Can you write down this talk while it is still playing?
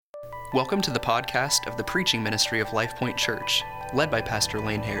Welcome to the podcast of the preaching ministry of Life Point Church, led by Pastor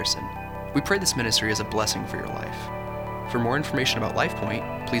Lane Harrison. We pray this ministry is a blessing for your life. For more information about Life Point,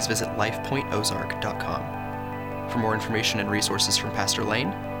 please visit lifepointozark.com. For more information and resources from Pastor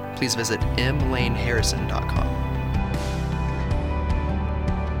Lane, please visit mlaneharrison.com.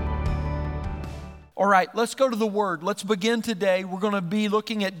 All right, let's go to the Word. Let's begin today. We're going to be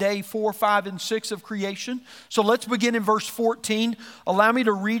looking at day 4, 5, and 6 of creation. So let's begin in verse 14. Allow me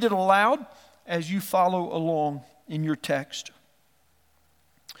to read it aloud as you follow along in your text.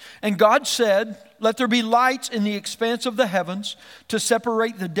 And God said, "Let there be lights in the expanse of the heavens to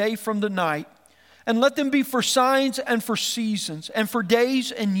separate the day from the night. And let them be for signs and for seasons and for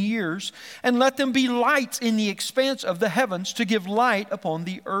days and years. And let them be lights in the expanse of the heavens to give light upon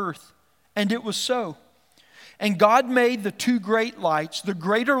the earth." And it was so. And God made the two great lights, the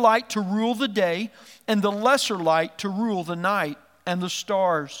greater light to rule the day, and the lesser light to rule the night, and the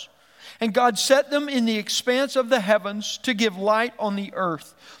stars. And God set them in the expanse of the heavens to give light on the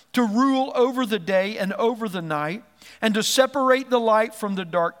earth, to rule over the day and over the night, and to separate the light from the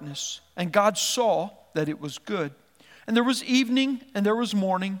darkness. And God saw that it was good. And there was evening and there was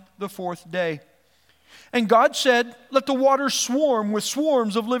morning the fourth day. And God said, "Let the waters swarm with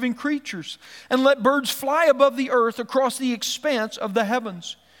swarms of living creatures, and let birds fly above the earth across the expanse of the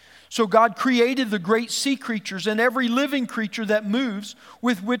heavens." So God created the great sea creatures and every living creature that moves,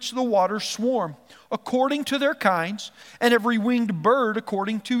 with which the waters swarm, according to their kinds, and every winged bird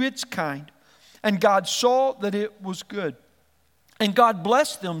according to its kind. And God saw that it was good. And God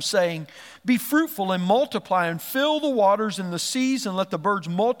blessed them, saying, "Be fruitful and multiply, and fill the waters and the seas, and let the birds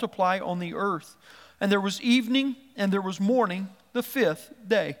multiply on the earth." And there was evening and there was morning the fifth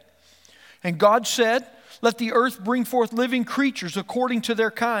day. And God said, "Let the earth bring forth living creatures according to their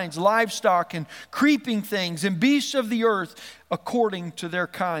kinds, livestock and creeping things, and beasts of the earth according to their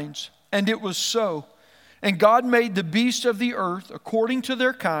kinds." And it was so. And God made the beasts of the earth according to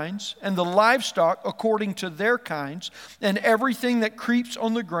their kinds, and the livestock according to their kinds, and everything that creeps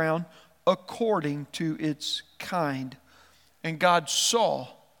on the ground according to its kind. And God saw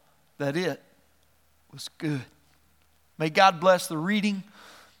that it was good. May God bless the reading,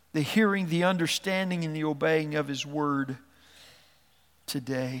 the hearing, the understanding, and the obeying of His word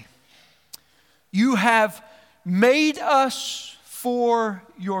today. You have made us for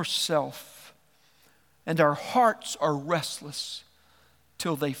yourself, and our hearts are restless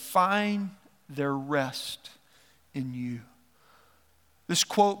till they find their rest in you. This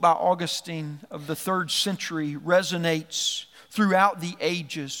quote by Augustine of the 3rd century resonates throughout the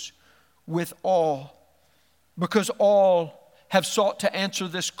ages with all, because all have sought to answer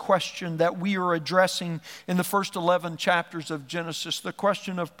this question that we are addressing in the first 11 chapters of Genesis, the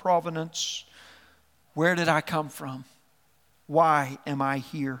question of provenance. Where did I come from? Why am I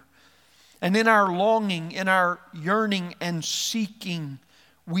here? And in our longing, in our yearning and seeking,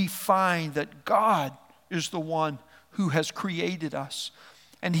 we find that God is the one who has created us,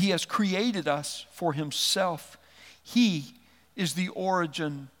 and He has created us for Himself. He is the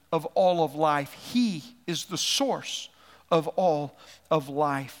origin of all of life. He is the source of all of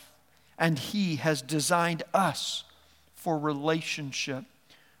life. And He has designed us for relationship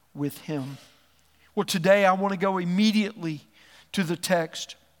with Him. Well, today I want to go immediately to the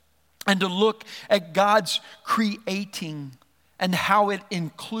text and to look at God's creating and how it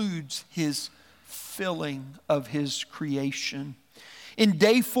includes His filling of His creation. In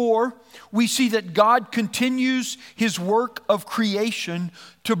day 4, we see that God continues His work of creation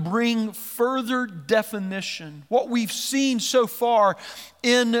to bring further definition. What we've seen so far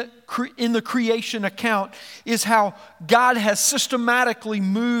in the creation account is how God has systematically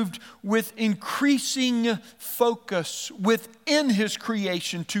moved with increasing focus within His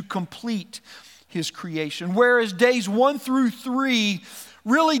creation to complete His creation. Whereas days 1 through 3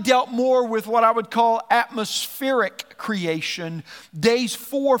 really dealt more with what I would call atmospheric creation. Days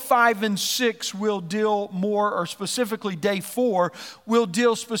 4, 5, and 6 will deal more, or specifically day 4, will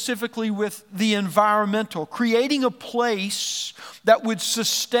deal specifically with the environmental, creating a place that would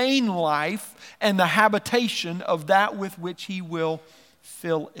sustain life and the habitation of that with which He will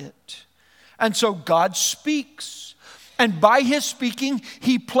fill it. And so God speaks. And by His speaking,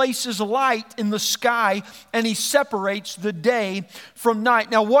 He places light in the sky and He separates the day from night.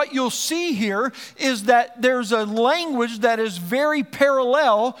 Now, what you'll see here is that there's a language that is very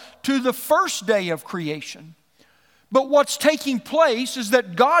parallel to the first day of creation. But what's taking place is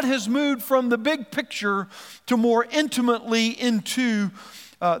that God has moved from the big picture to more intimately into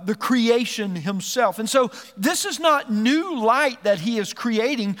the creation himself. And so this is not new light that he is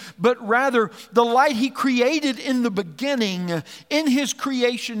creating, but rather the light he created in the beginning in his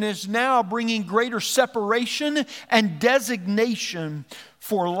creation is now bringing greater separation and designation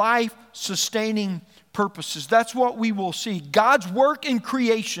for life-sustaining purposes. That's what we will see. God's work in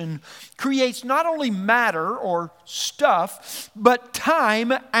creation creates not only matter or stuff, but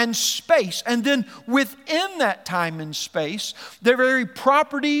time and space. And then within that time and space, the very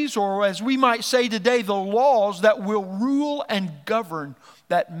properties, or as we might say today, the laws that will rule and govern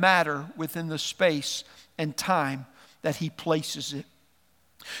that matter within the space and time that he places it.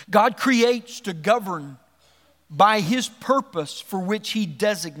 God creates to govern by his purpose for which he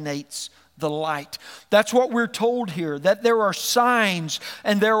designates the light. That's what we're told here, that there are signs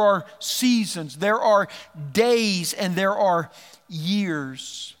and there are seasons, there are days and there are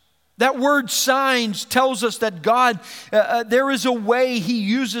years. That word signs tells us that God, there is a way he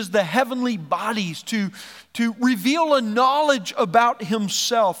uses the heavenly bodies to reveal a knowledge about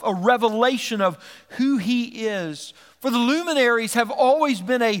himself, a revelation of who he is. For the luminaries have always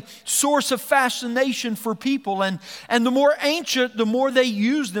been a source of fascination for people. And the more ancient, the more they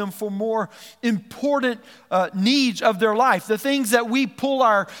use them for more important needs of their life. The things that we pull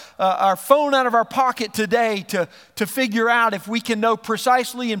our phone out of our pocket today to figure out if we can know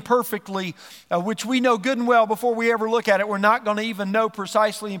precisely and perfectly, which we know good and well before we ever look at it. We're not going to even know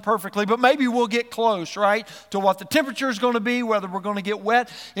precisely and perfectly, but maybe we'll get close, right, to what the temperature is going to be, whether we're going to get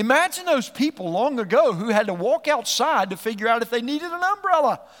wet. Imagine those people long ago who had to walk outside to figure out if they needed an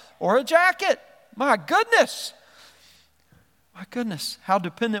umbrella or a jacket. My goodness, how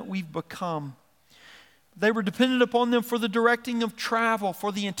dependent we've become. They were dependent upon them for the directing of travel,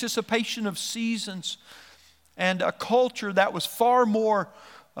 for the anticipation of seasons, and a culture that was far more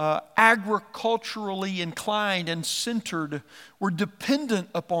agriculturally inclined and centered were dependent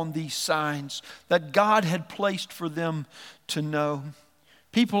upon these signs that God had placed for them to know.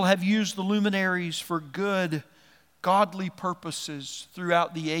 People have used the luminaries for good, godly purposes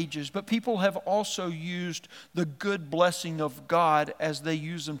throughout the ages, but people have also used the good blessing of God as they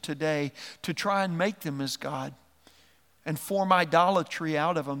use them today to try and make them as God and form idolatry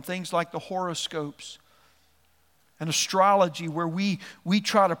out of them. Things like the horoscopes and astrology, where we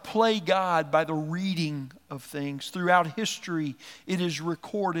try to play God by the reading of things. Throughout history, it is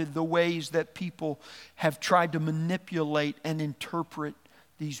recorded the ways that people have tried to manipulate and interpret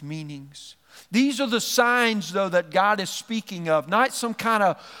these meanings. These are the signs, though, that God is speaking of. Not some kind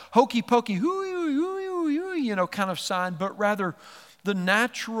of hokey-pokey, kind of sign, but rather the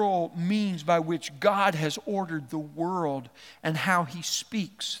natural means by which God has ordered the world and how he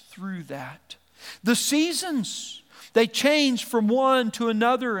speaks through that. The seasons, they change from one to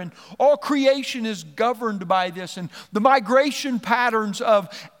another, and all creation is governed by this. And the migration patterns of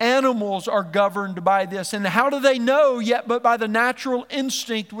animals are governed by this. And how do they know? Yet but by the natural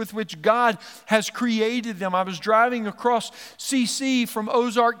instinct with which God has created them. I was driving across CC from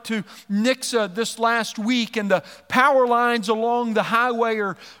Ozark to Nixa this last week, and the power lines along the highway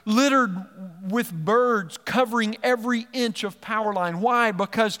are littered with birds covering every inch of power line. Why?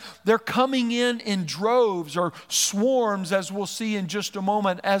 Because they're coming in droves or swarms, as we'll see in just a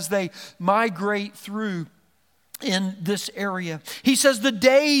moment, as they migrate through in this area. He says the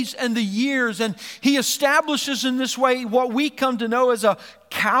days and the years, and he establishes in this way what we come to know as a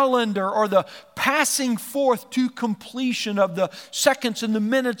calendar, or the passing forth to completion of the seconds and the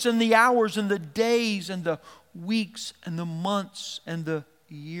minutes and the hours and the days and the weeks and the months and the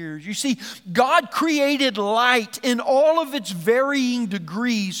years. You see, God created light in all of its varying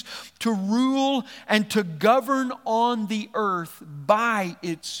degrees to rule and to govern on the earth by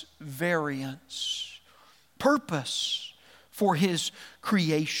its variance. Purpose for his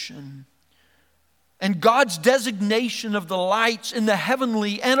creation. And God's designation of the lights in the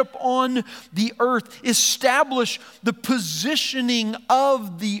heavenly and upon the earth establish the positioning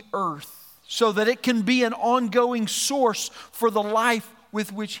of the earth so that it can be an ongoing source for the life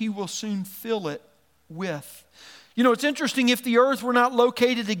with which he will soon fill it with. You know, it's interesting, if the earth were not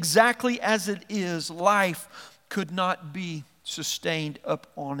located exactly as it is, life could not be sustained up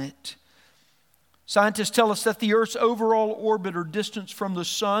on it. Scientists tell us that the Earth's overall orbit or distance from the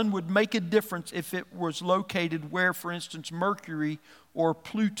sun would make a difference if it was located where, for instance, Mercury or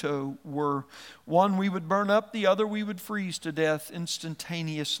Pluto were. One we would burn up, the other we would freeze to death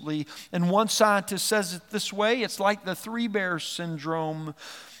instantaneously. And one scientist says it this way: it's like the Three Bears syndrome.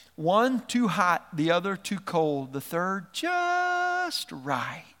 One too hot, the other too cold, the third just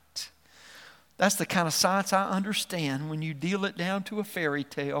right. That's the kind of science I understand when you deal it down to a fairy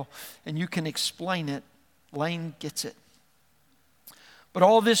tale and you can explain it. Lane gets it. But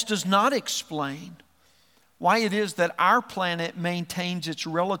all this does not explain why it is that our planet maintains its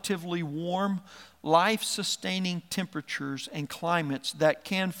relatively warm, life-sustaining temperatures and climates that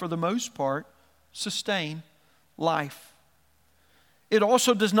can, for the most part, sustain life. It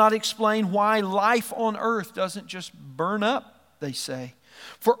also does not explain why life on earth doesn't just burn up, they say.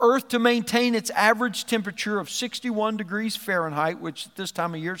 For Earth to maintain its average temperature of 61 degrees Fahrenheit, which at this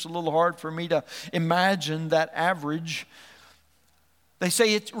time of year is a little hard for me to imagine that average, they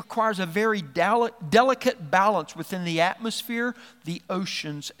say it requires a very delicate balance within the atmosphere, the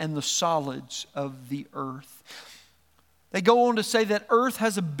oceans, and the solids of the earth. They go on to say that Earth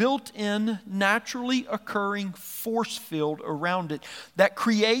has a built-in, naturally occurring force field around it that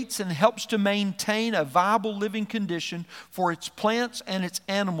creates and helps to maintain a viable living condition for its plants and its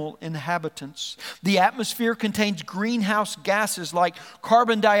animal inhabitants. The atmosphere contains greenhouse gases like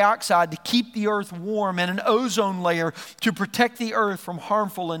carbon dioxide to keep the Earth warm and an ozone layer to protect the Earth from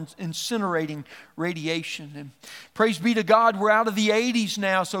harmful and incinerating radiation. And praise be to God, we're out of the 80s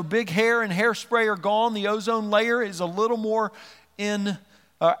now, so big hair and hairspray are gone. The ozone layer is a little more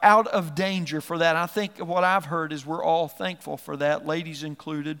out of danger for that. I think what I've heard is we're all thankful for that, ladies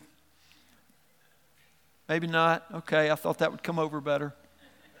included. Maybe not. Okay, I thought that would come over better.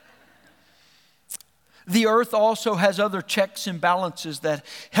 The earth also has other checks and balances that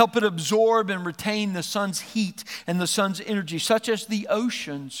help it absorb and retain the sun's heat and the sun's energy, such as the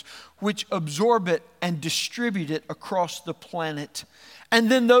oceans, which absorb it and distribute it across the planet. And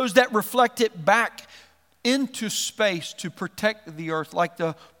then those that reflect it back into space to protect the earth, like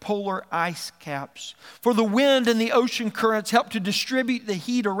the polar ice caps. For the wind and the ocean currents help to distribute the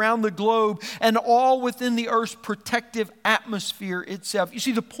heat around the globe and all within the earth's protective atmosphere itself. You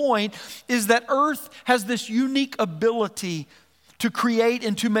see, the point is that earth has this unique ability to create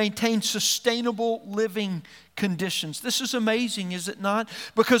and to maintain sustainable living conditions. This is amazing, is it not?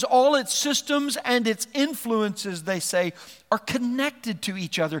 Because all its systems and its influences, they say, are connected to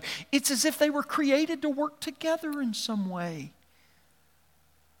each other. It's as if they were created to work together in some way.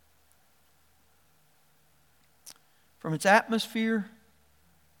 From its atmosphere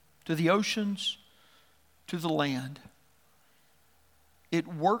to the oceans to the land, it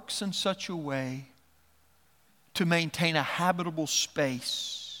works in such a way to maintain a habitable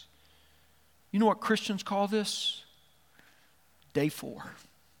space. You know what Christians call this? Day 4.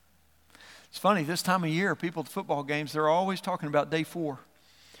 It's funny, this time of year, people at football games, they're always talking about day 4.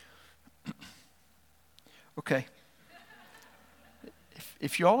 Okay.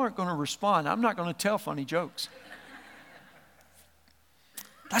 If y'all aren't going to respond, I'm not going to tell funny jokes.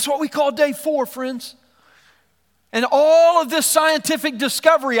 That's what we call day 4, friends. And all of this scientific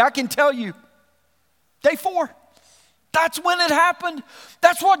discovery, I can tell you, day 4. That's when it happened.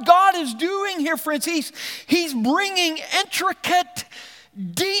 That's what God is doing here, friends. He's bringing intricate,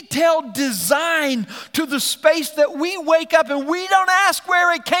 detailed design to the space that we wake up and we don't ask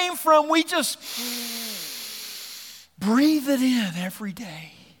where it came from. We just breathe it in every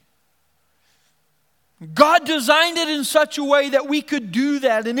day. God designed it in such a way that we could do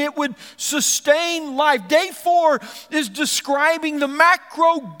that and it would sustain life. Day 4 is describing the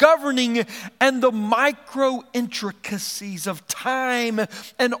macro governing and the micro intricacies of time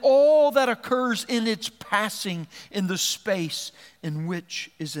and all that occurs in its passing in the space in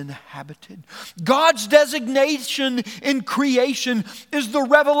which is inhabited. God's designation in creation is the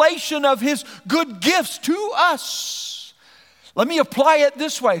revelation of His good gifts to us. Let me apply it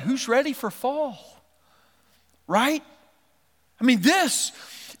this way. Who's ready for fall? Right? I mean, this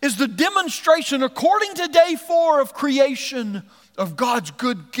is the demonstration, according to day 4 of creation, of God's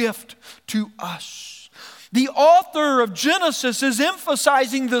good gift to us. The author of Genesis is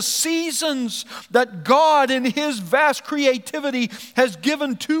emphasizing the seasons that God in His vast creativity has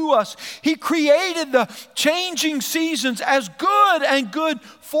given to us. He created the changing seasons as good and good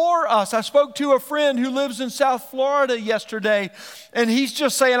for us. I spoke to a friend who lives in South Florida yesterday, and he's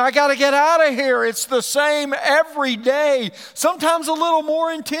just saying, I got to get out of here. It's the same every day. Sometimes a little more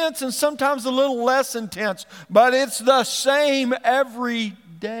intense and sometimes a little less intense, but it's the same every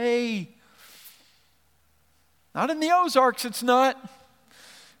day. Not in the Ozarks, it's not.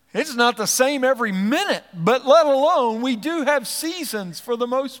 It's not the same every minute, but let alone we do have seasons for the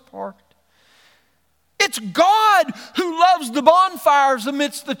most part. It's God who loves the bonfires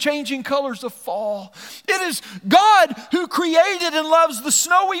amidst the changing colors of fall. It is God who created and loves the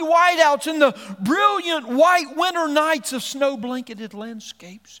snowy whiteouts and the brilliant white winter nights of snow-blanketed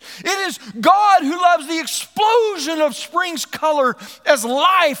landscapes. It is God who loves the explosion of spring's color as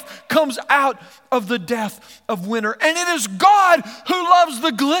life comes out of the death of winter. And it is God who loves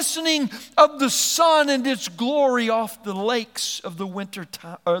the glistening of the sun and its glory off the lakes of the winter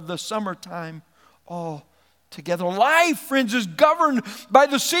time or the summertime all together. Life, friends, is governed by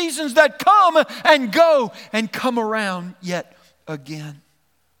the seasons that come and go and come around yet again.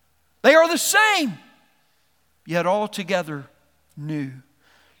 They are the same, yet altogether new.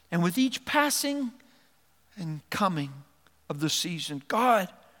 And with each passing and coming of the season, God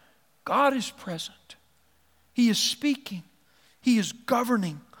is present. He is speaking. He is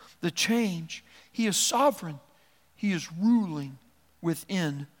governing the change. He is sovereign. He is ruling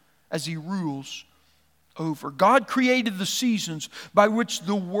within as He rules over. God created the seasons by which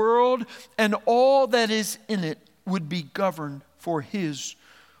the world and all that is in it would be governed for His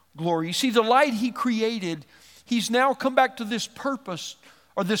glory. You see, the light He created, He's now come back to this purpose,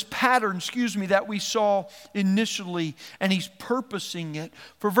 or this pattern, that we saw initially, and He's purposing it.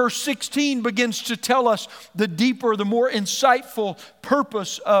 For verse 16 begins to tell us the deeper, the more insightful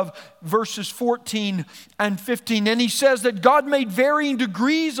purpose of verses 14 and 15. And He says that God made varying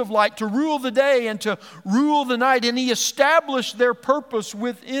degrees of light to rule the day and to rule the night, and He established their purpose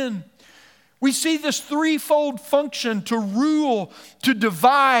within. We see this threefold function: to rule, to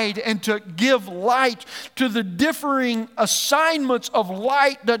divide, and to give light, to the differing assignments of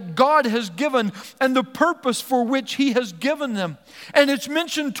light that God has given and the purpose for which He has given them. And it's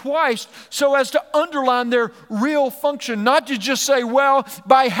mentioned twice so as to underline their real function, not to just say, well,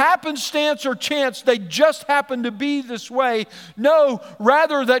 by happenstance or chance, they just happen to be this way. No,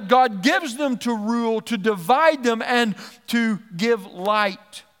 rather that God gives them to rule, to divide them, and to give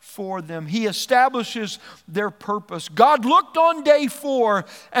light for them. He establishes their purpose. God looked on day 4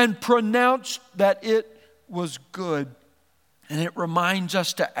 and pronounced that it was good. And it reminds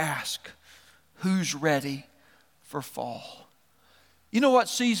us to ask, who's ready for fall? You know what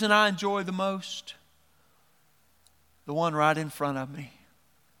season I enjoy the most? The one right in front of me.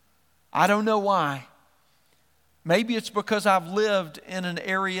 I don't know why. Maybe it's because I've lived in an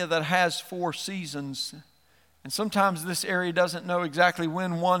area that has 4 seasons. And sometimes this area doesn't know exactly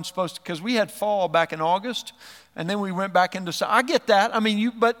when one's supposed to, because we had fall back in August, and then we went back into summer. I get that.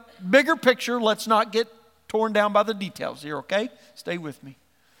 But bigger picture, let's not get torn down by the details here, okay? Stay with me.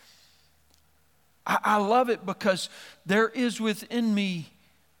 I love it because there is within me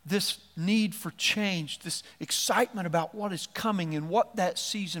this need for change, this excitement about what is coming and what that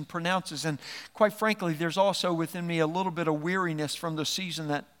season pronounces. And quite frankly, there's also within me a little bit of weariness from the season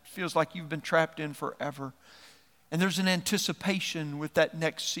that feels like you've been trapped in forever. And there's an anticipation with that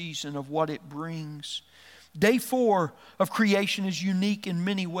next season of what it brings. Day 4 of creation is unique in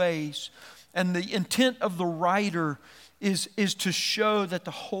many ways. And the intent of the writer is to show that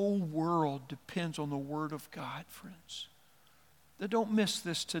the whole world depends on the Word of God, friends. Don't miss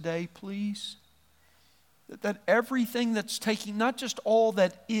this today, please. That everything that's taking, not just all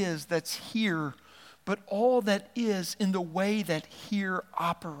that is that's here, but all that is in the way that here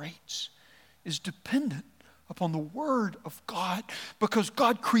operates is dependent upon the Word of God, because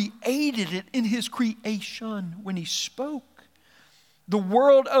God created it in His creation when He spoke. The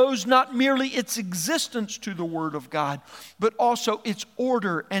world owes not merely its existence to the Word of God, but also its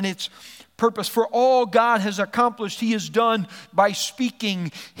order and its purpose. For all God has accomplished, He has done by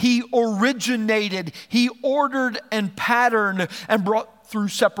speaking. He originated, He ordered and patterned and brought through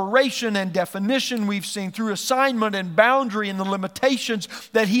separation and definition. We've seen through assignment and boundary and the limitations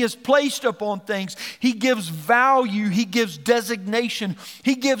that He has placed upon things. He gives value. He gives designation.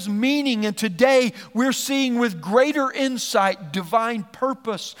 He gives meaning. And today we're seeing with greater insight divine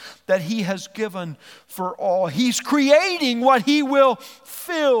purpose that He has given for all. He's creating what He will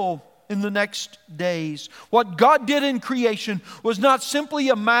fill in the next days. What God did in creation was not simply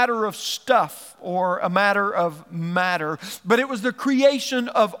a matter of stuff or a matter of matter, but it was the creation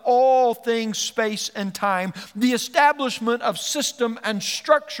of all things, space and time, the establishment of system and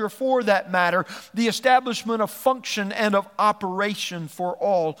structure for that matter, the establishment of function and of operation for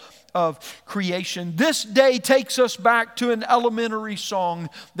all of creation. This day takes us back to an elementary song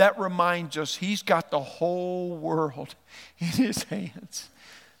that reminds us He's got the whole world in His hands.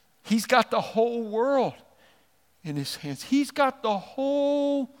 He's got the whole world in His hands. He's got the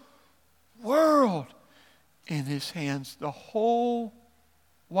whole world in His hands. The whole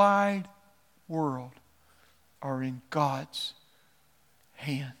wide world are in God's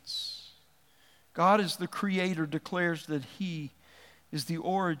hands. God as the Creator declares that He is the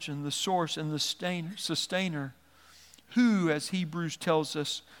origin, the source, and the sustainer, who, as Hebrews tells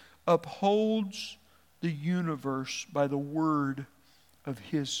us, upholds the universe by the word of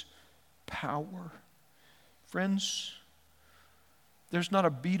His power. Friends, there's not a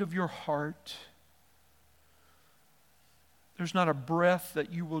beat of your heart, there's not a breath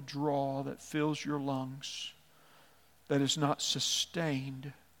that you will draw that fills your lungs that is not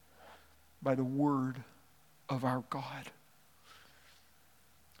sustained by the word of our God.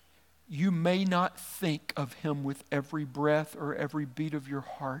 You may not think of Him with every breath or every beat of your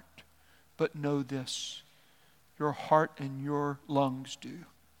heart, but know this, your heart and your lungs do,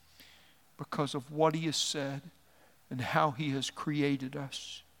 because of what He has said and how He has created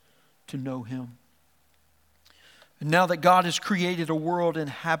us to know Him. And now that God has created a world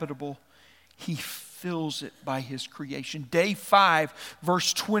inhabitable, He fills it by His creation. Day 5,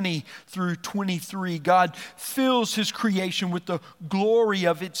 verse 20 through 23, God fills His creation with the glory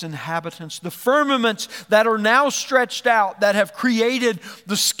of its inhabitants. The firmaments that are now stretched out, that have created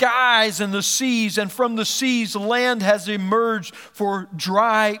the skies and the seas, and from the seas land has emerged for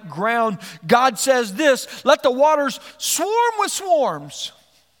dry ground. God says this, let the waters swarm with swarms.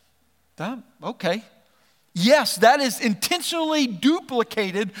 Okay. Yes, that is intentionally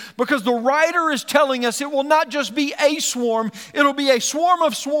duplicated because the writer is telling us it will not just be a swarm, it'll be a swarm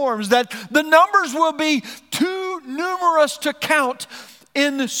of swarms, that the numbers will be too numerous to count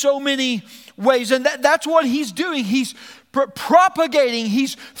in so many ways. And that's what He's doing. He's propagating,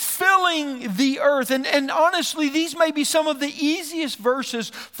 He's filling the earth. And honestly, these may be some of the easiest verses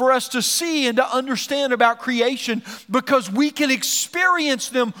for us to see and to understand about creation because we can experience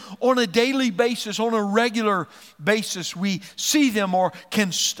them on a daily basis, on a regular basis. We see them or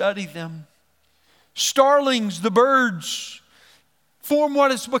can study them. Starlings, the birds, form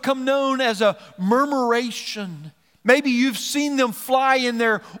what has become known as a murmuration. Maybe you've seen them fly in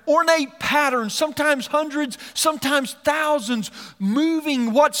their ornate patterns, sometimes hundreds, sometimes thousands,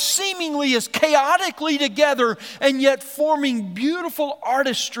 moving what seemingly is chaotically together and yet forming beautiful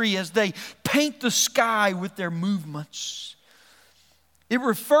artistry as they paint the sky with their movements. It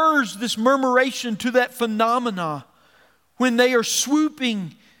refers, this murmuration, to that phenomena when they are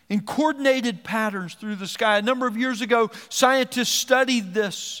swooping in coordinated patterns through the sky. A number of years ago, scientists studied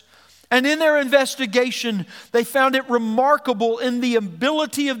this. And in their investigation, they found it remarkable in the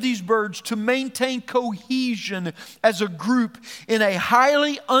ability of these birds to maintain cohesion as a group in a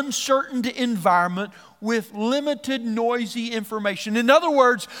highly uncertain environment with limited noisy information. In other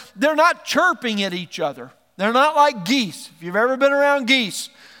words, they're not chirping at each other. They're not like geese. If you've ever been around geese,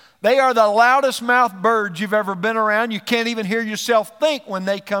 they are the loudest mouthed birds you've ever been around. You can't even hear yourself think when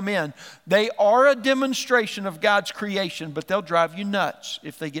they come in. They are a demonstration of God's creation, but they'll drive you nuts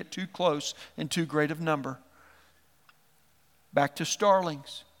if they get too close and too great of number. Back to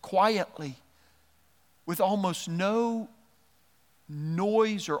starlings, quietly, with almost no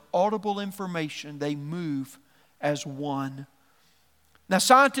noise or audible information, they move as one. Now,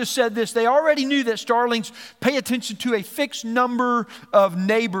 scientists said this. They already knew that starlings pay attention to a fixed number of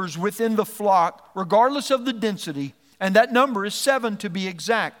neighbors within the flock, regardless of the density, and that number is 7 to be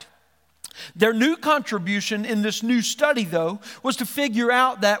exact. Their new contribution in this new study, though, was to figure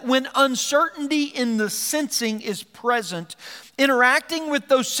out that when uncertainty in the sensing is present, interacting with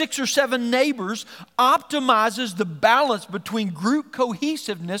those 6 or 7 neighbors optimizes the balance between group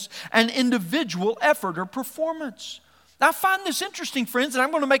cohesiveness and individual effort or performance. I find this interesting, friends, and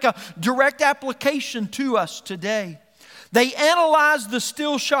I'm going to make a direct application to us today. They analyzed the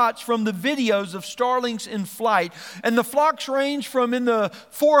still shots from the videos of starlings in flight, and the flocks range from in the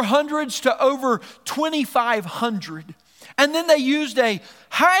 400s to over 2,500. And then they used a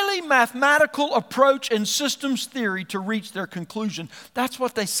highly mathematical approach and systems theory to reach their conclusion. That's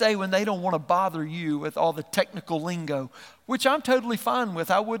what they say when they don't want to bother you with all the technical lingo, which I'm totally fine with.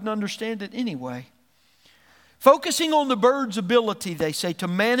 I wouldn't understand it anyway. Focusing on the bird's ability, they say, to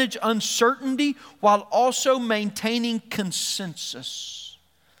manage uncertainty while also maintaining consensus.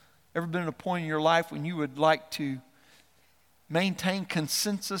 Ever been at a point in your life when you would like to maintain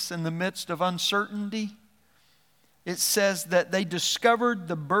consensus in the midst of uncertainty? It says that they discovered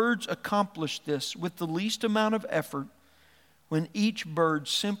the birds accomplished this with the least amount of effort when each bird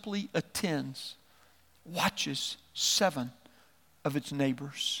simply attends, watches 7 of its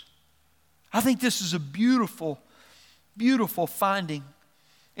neighbors. I think this is a beautiful, beautiful finding.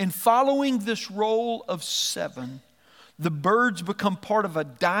 In following this role of 7, the birds become part of a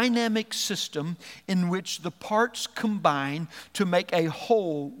dynamic system in which the parts combine to make a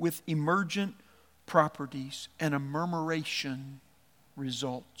whole with emergent properties, and a murmuration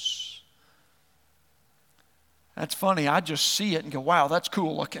results. That's funny. I just see it and go, wow, that's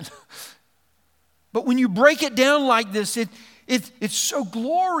cool looking. But when you break it down like this, it's so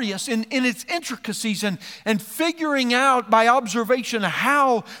glorious in its intricacies and figuring out by observation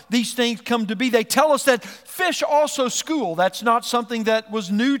how these things come to be. They tell us that fish also school. That's not something that was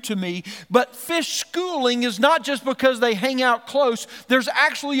new to me. But fish schooling is not just because they hang out close. There's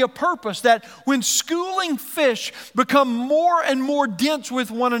actually a purpose that when schooling fish become more and more dense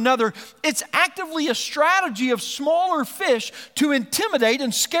with one another, it's actively a strategy of smaller fish to intimidate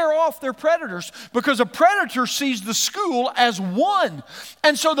and scare off their predators, because a predator sees the school as one.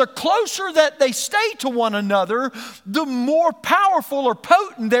 And so the closer that they stay to one another, the more powerful or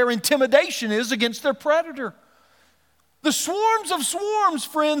potent their intimidation is against their predator. The swarms of swarms,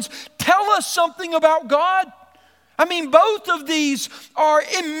 friends, tell us something about God. I mean, both of these are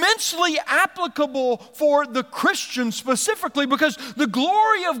immensely applicable for the Christian specifically, because the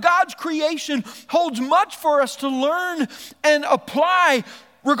glory of God's creation holds much for us to learn and apply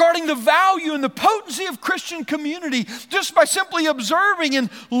regarding the value and the potency of Christian community, just by simply observing and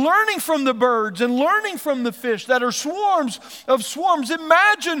learning from the birds and learning from the fish that are swarms of swarms.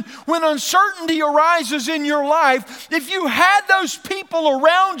 Imagine when uncertainty arises in your life, if you had those people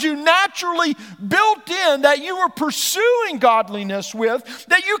around you naturally built in that you were pursuing godliness with,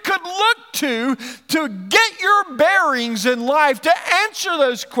 that you could look to get your bearings in life, to answer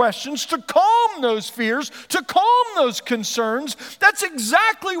those questions, to calm those fears, to calm those concerns. That's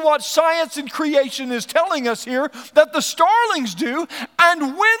exactly what science and creation is telling us here that the starlings do. And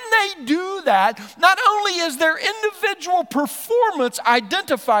when they do that, not only is their individual performance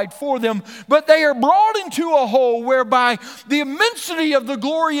identified for them, but they are brought into a whole whereby the immensity of the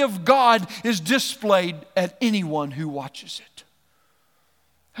glory of God is displayed at anyone who watches it.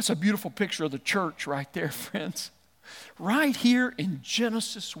 That's a beautiful picture of the church right there, friends. Right here in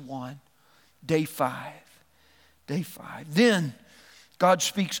Genesis 1, day 5. Day 5. Then God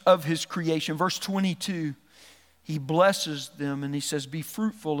speaks of his creation. Verse 22, he blesses them and he says, be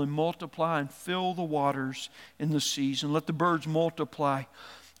fruitful and multiply and fill the waters in the seas, and let the birds multiply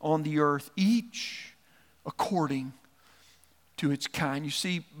on the earth, each according to its kind. You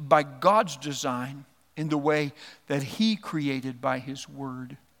see, by God's design, in the way that he created by his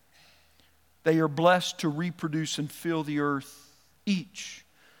word, they are blessed to reproduce and fill the earth, each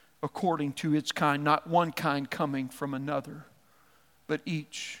according to its kind, not one kind coming from another, but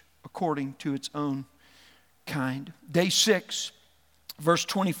each according to its own kind. Day 6, verse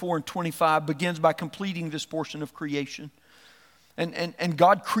 24 and 25 begins by completing this portion of creation. And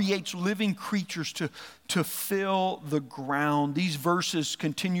God creates living creatures to fill the ground. These verses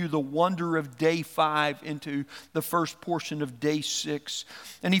continue the wonder of day 5 into the first portion of day 6.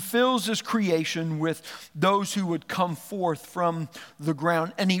 And he fills his creation with those who would come forth from the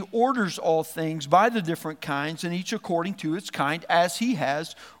ground. And he orders all things by the different kinds, and each according to its kind, as he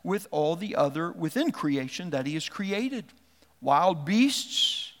has with all the other within creation that he has created. Wild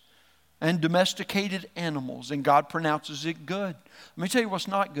beasts and domesticated animals, and God pronounces it good. Let me tell you what's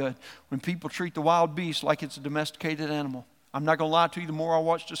not good: when people treat the wild beast like it's a domesticated animal. I'm not going to lie to you, the more I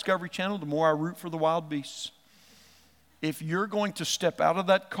watch Discovery Channel, the more I root for the wild beasts. If you're going to step out of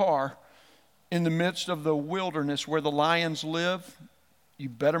that car in the midst of the wilderness where the lions live, you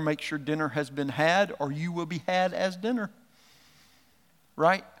better make sure dinner has been had, or you will be had as dinner.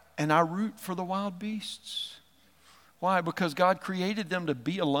 Right? And I root for the wild beasts. Why? Because God created them to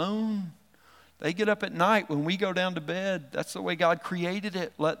be alone. They get up at night when we go down to bed. That's the way God created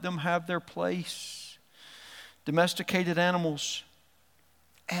it. Let them have their place. Domesticated animals.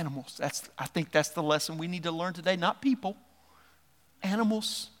 Animals. I think that's the lesson we need to learn today. Not people.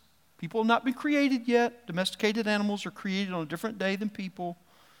 Animals. People have not been created yet. Domesticated animals are created on a different day than people.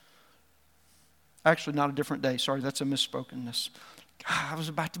 Actually, not a different day. Sorry, that's a misspokenness. I was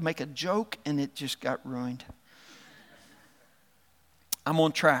about to make a joke and it just got ruined. I'm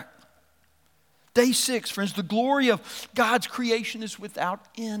on track. Day 6, friends, the glory of God's creation is without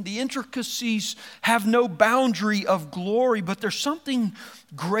end. The intricacies have no boundary of glory, but there's something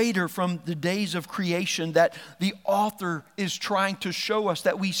greater from the days of creation that the author is trying to show us,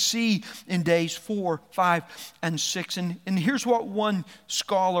 that we see in days 4, 5, and 6. And here's what one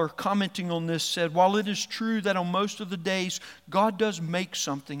scholar commenting on this said: while it is true that on most of the days God does make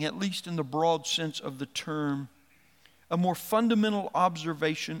something, at least in the broad sense of the term, a more fundamental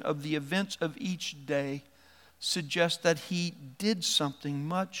observation of the events of each day suggests that he did something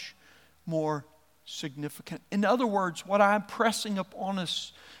much more significant. In other words, what I'm pressing upon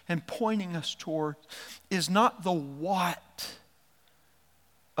us and pointing us toward is not the what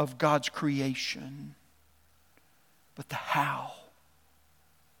of God's creation, but the how.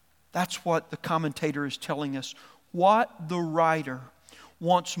 That's what the commentator is telling us. What the writer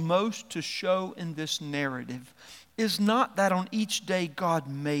wants most to show in this narrative is not that on each day God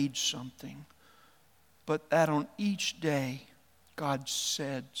made something, but that on each day God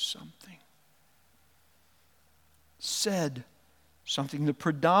said something. Said something. The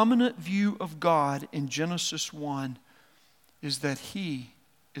predominant view of God in Genesis 1 is that He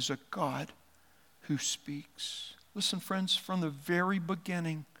is a God who speaks. Listen, friends, from the very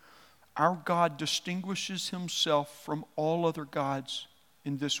beginning, our God distinguishes Himself from all other gods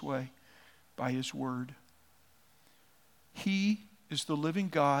in this way, by His Word. He is the living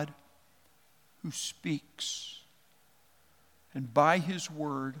God who speaks. And by His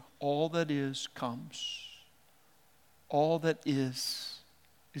Word, all that is comes. All that is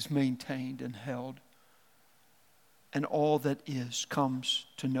maintained and held. And all that is comes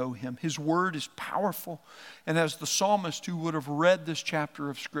to know Him. His Word is powerful. And as the psalmist who would have read this chapter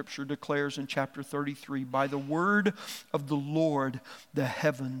of Scripture declares in chapter 33, by the word of the Lord the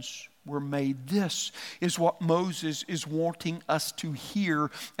heavens were made. This is what Moses is wanting us to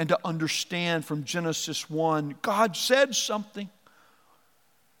hear and to understand from Genesis 1. God said something.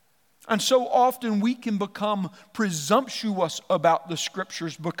 And so often we can become presumptuous about the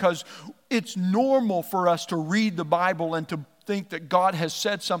Scriptures because it's normal for us to read the Bible and to think that God has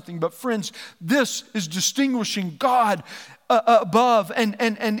said something. But friends, this is distinguishing God above and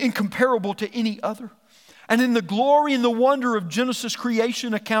incomparable to any other. And in the glory and the wonder of Genesis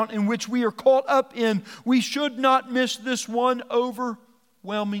creation account in which we are caught up in, we should not miss this one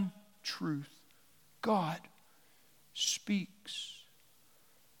overwhelming truth. God speaks.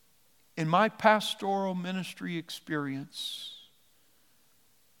 In my pastoral ministry experience,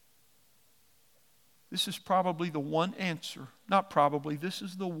 this is probably the one answer, not probably, this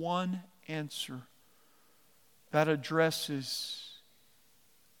is the one answer that addresses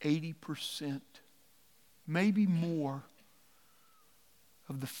 80%, maybe more,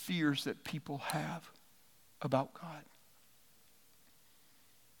 of the fears that people have about God.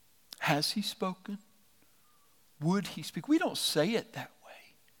 Has He spoken? Would He speak? We don't say it that way.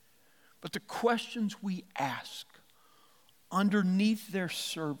 But the questions we ask underneath their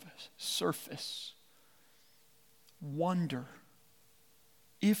surface wonder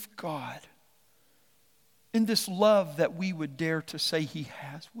if God, in this love that we would dare to say He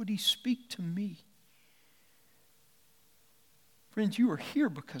has, would He speak to me? Friends, you are here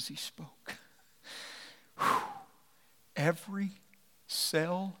because He spoke. Every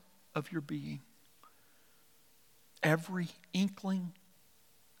cell of your being, every inkling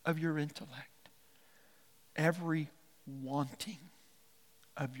of your intellect, every wanting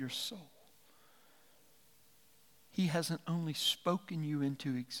of your soul. He hasn't only spoken you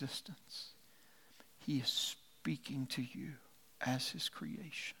into existence, He is speaking to you as His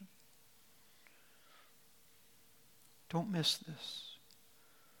creation. Don't miss this.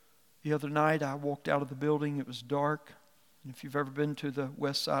 The other night I walked out of the building, it was dark. And if you've ever been to the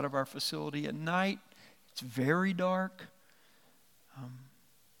west side of our facility at night, it's very dark.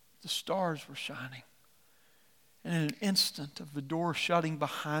 The stars were shining. And in an instant of the door shutting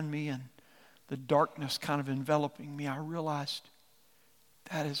behind me and the darkness kind of enveloping me, I realized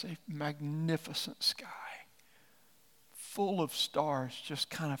that is a magnificent sky, full of stars just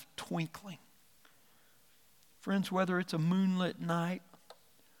kind of twinkling. Friends, whether it's a moonlit night,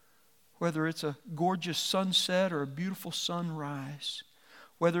 whether it's a gorgeous sunset or a beautiful sunrise,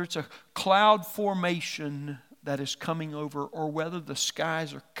 whether it's a cloud formation that is coming over, or whether the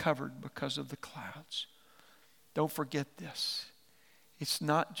skies are covered because of the clouds, don't forget this. It's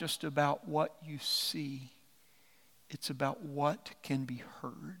not just about what you see. It's about what can be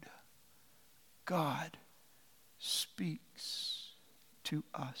heard. God speaks to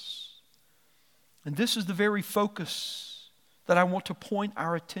us. And this is the very focus that I want to point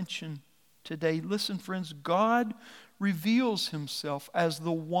our attention today. Listen, friends, God reveals Himself as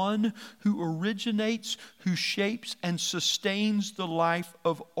the one who originates, who shapes, and sustains the life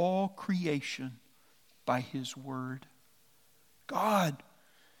of all creation by His Word. God,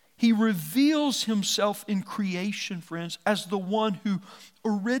 He reveals Himself in creation, friends, as the one who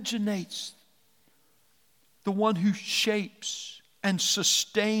originates, the one who shapes and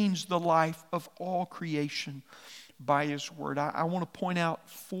sustains the life of all creation by His Word. I want to point out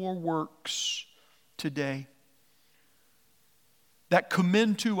 4 works today that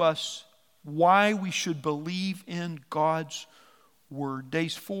commend to us why we should believe in God's Word.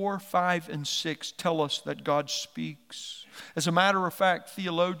 Days 4, 5, and 6 tell us that God speaks. As a matter of fact,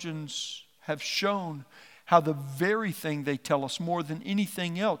 theologians have shown how the very thing they tell us more than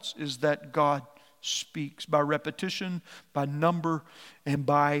anything else is that God speaks by repetition, by number, and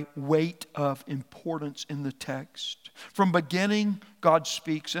by weight of importance in the text. From beginning, God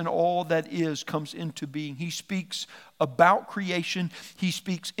speaks, and all that is comes into being. He speaks about creation. He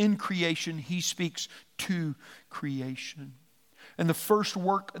speaks in creation. He speaks to creation. And the first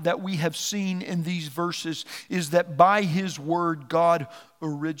work that we have seen in these verses is that by His Word, God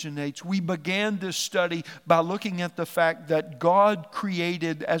originates. We began this study by looking at the fact that God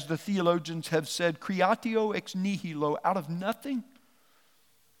created, as the theologians have said, creatio ex nihilo, out of nothing.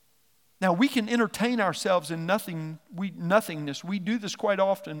 Now, we can entertain ourselves in nothingness. We do this quite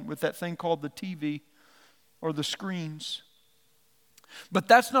often with that thing called the TV or the screens. But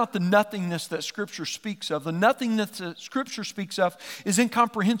that's not the nothingness that Scripture speaks of. The nothingness that Scripture speaks of is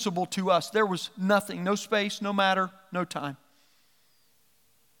incomprehensible to us. There was nothing, no space, no matter, no time.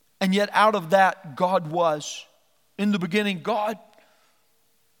 And yet out of that, God was. In the beginning, God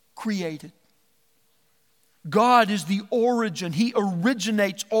created. God is the origin. He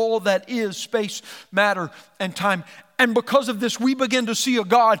originates all that is space, matter, and time. And because of this, we begin to see a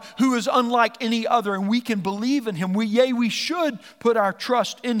God who is unlike any other, and we can believe in Him. We should put our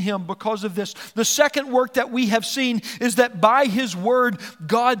trust in Him because of this. The second work that we have seen is that by His Word,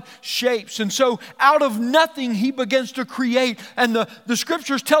 God shapes. And so out of nothing, He begins to create. And the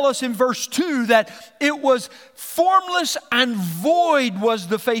Scriptures tell us in verse 2 that it was formless and void was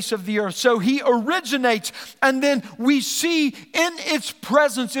the face of the earth. So He originates, and then we see in its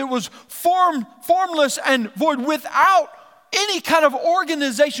presence, it was formless and void without any kind of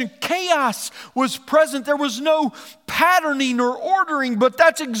organization. Chaos was present. There was no patterning or ordering, but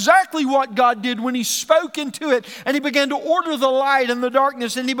that's exactly what God did when He spoke into it, and He began to order the light and the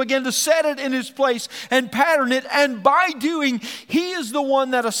darkness, and He began to set it in its place and pattern it. And by doing, He is the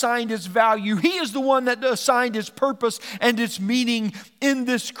one that assigned its value. He is the one that assigned its purpose and its meaning in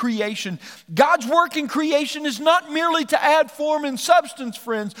this creation. God's work in creation is not merely to add form and substance,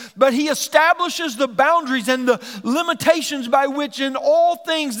 friends, but He establishes the boundaries and the limitations by which in all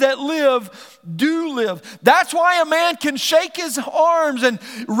things that live do live. That's why a man can shake his arms and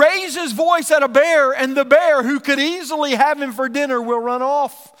raise his voice at a bear, and the bear, who could easily have him for dinner, will run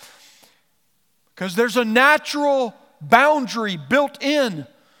off. Because there's a natural boundary built in.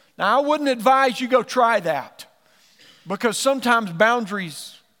 Now, I wouldn't advise you go try that, because sometimes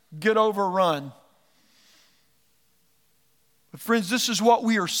boundaries get overrun. But friends, this is what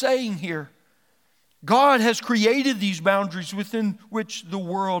we are saying here. God has created these boundaries within which the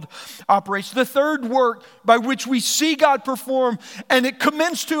world operates. The third work by which we see God perform, and it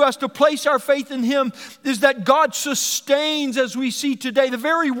commends to us to place our faith in Him, is that God sustains, as we see today. The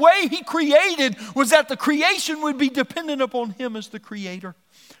very way He created was that the creation would be dependent upon Him as the Creator.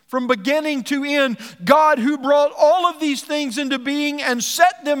 From beginning to end, God, who brought all of these things into being and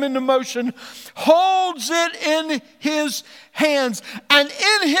set them into motion, holds it in His hands. And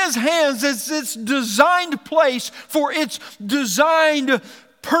in His hands is its designed place for its designed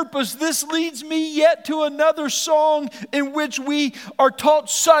purpose. This leads me yet to another song in which we are taught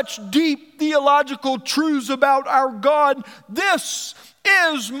such deep theological truths about our God. This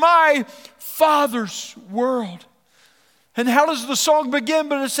is my Father's world. And how does the song begin?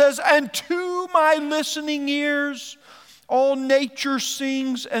 But it says, and to my listening ears, all nature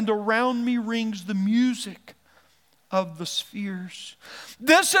sings, and around me rings the music of the spheres.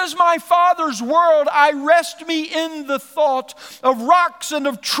 This is my Father's world. I rest me in the thought of rocks and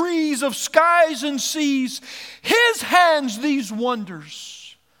of trees, of skies and seas. His hands these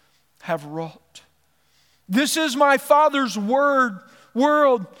wonders have wrought. This is my Father's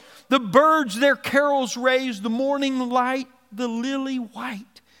world. The birds their carols raise, the morning light, the lily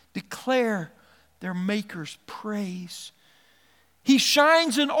white, declare their Maker's praise. He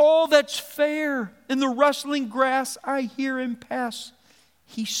shines in all that's fair. In the rustling grass I hear Him pass.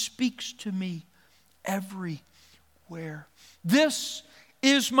 He speaks to me everywhere. This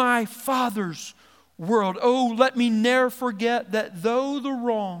is my Father's world. Oh, let me ne'er forget that though the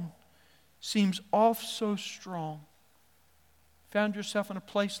wrong seems oft so strong. Found yourself in a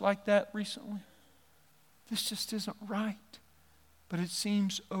place like that recently? This just isn't right, but it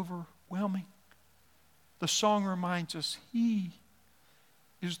seems overwhelming. The song reminds us He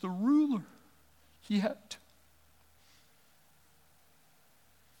is the ruler yet.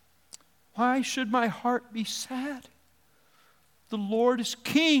 Why should my heart be sad? The Lord is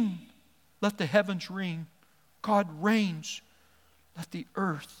King. Let the heavens ring. God reigns. Let the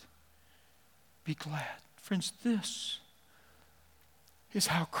earth be glad. Friends, this is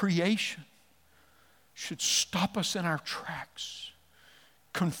how creation should stop us in our tracks,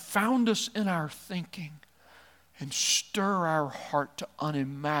 confound us in our thinking, and stir our heart to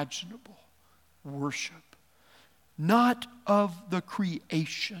unimaginable worship. Not of the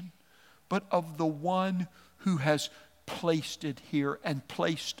creation, but of the one who has placed it here and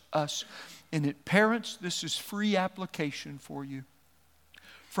placed us in it. Parents, this is free application for you.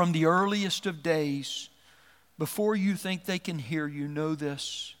 From the earliest of days, before you think they can hear you, know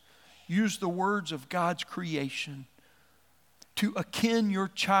this. Use the words of God's creation to akin your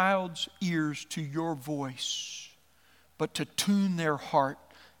child's ears to your voice, but to tune their heart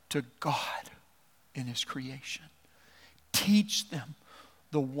to God in His creation. Teach them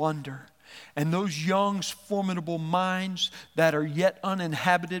the wonder. And those young's formidable minds that are yet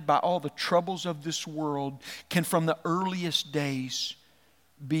uninhabited by all the troubles of this world can from the earliest days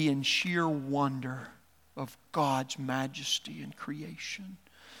be in sheer wonder of God's majesty in creation.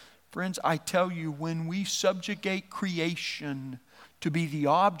 Friends, I tell you, when we subjugate creation to be the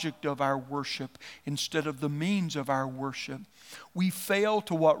object of our worship instead of the means of our worship, we fail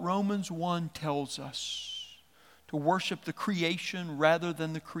to what Romans 1 tells us, to worship the creation rather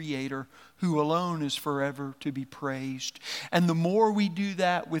than the Creator, who alone is forever to be praised. And the more we do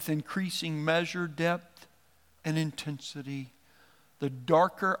that with increasing measure, depth, and intensity, the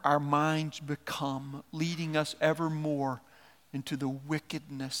darker our minds become, leading us ever more into the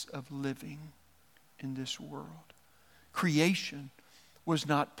wickedness of living in this world. Creation was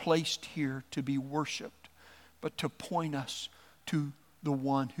not placed here to be worshiped, but to point us to the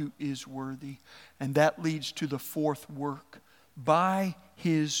one who is worthy. And that leads to the fourth work. By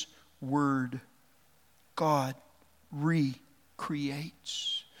His Word, God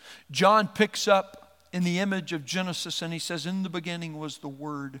recreates. John picks up in the image of Genesis and he says, in the beginning was the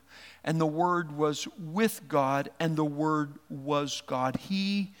Word, and the Word was with God, and the Word was God.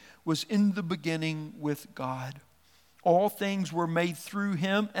 He was in the beginning with God. All things were made through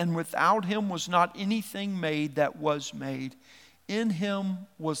Him, and without Him was not anything made that was made. In Him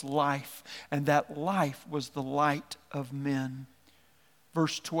was life, and that life was the light of men.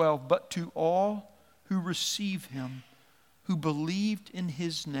 Verse 12, but to all who receive Him, who believed in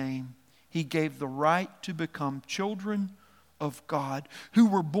His name, He gave the right to become children of God, who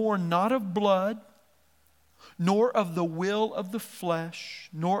were born not of blood, nor of the will of the flesh,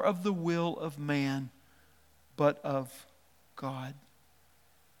 nor of the will of man, but of God.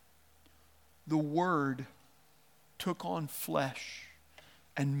 The Word took on flesh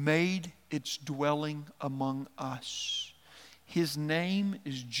and made its dwelling among us. His name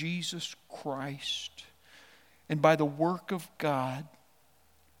is Jesus Christ. And by the work of God,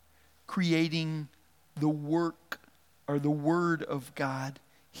 creating the work or the Word of God,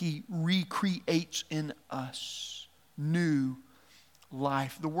 He recreates in us new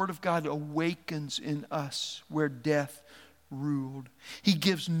life. The Word of God awakens in us where death ruled. He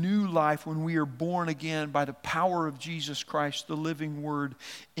gives new life when we are born again by the power of Jesus Christ, the living Word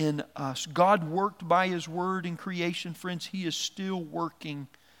in us. God worked by His Word in creation, friends. He is still working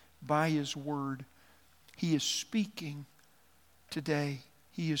by His Word. He is speaking today.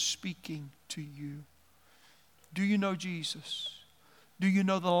 He is speaking to you. Do you know Jesus? Do you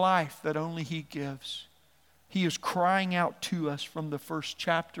know the life that only He gives? He is crying out to us from the first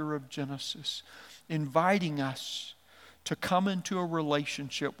chapter of Genesis, inviting us to come into a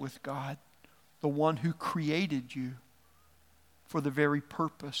relationship with God, the one who created you for the very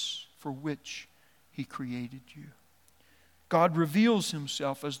purpose for which He created you. God reveals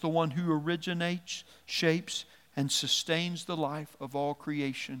Himself as the one who originates, shapes, and sustains the life of all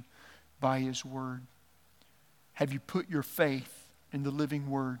creation by His Word. Have you put your faith in the living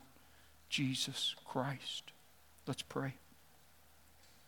Word, Jesus Christ? Let's pray.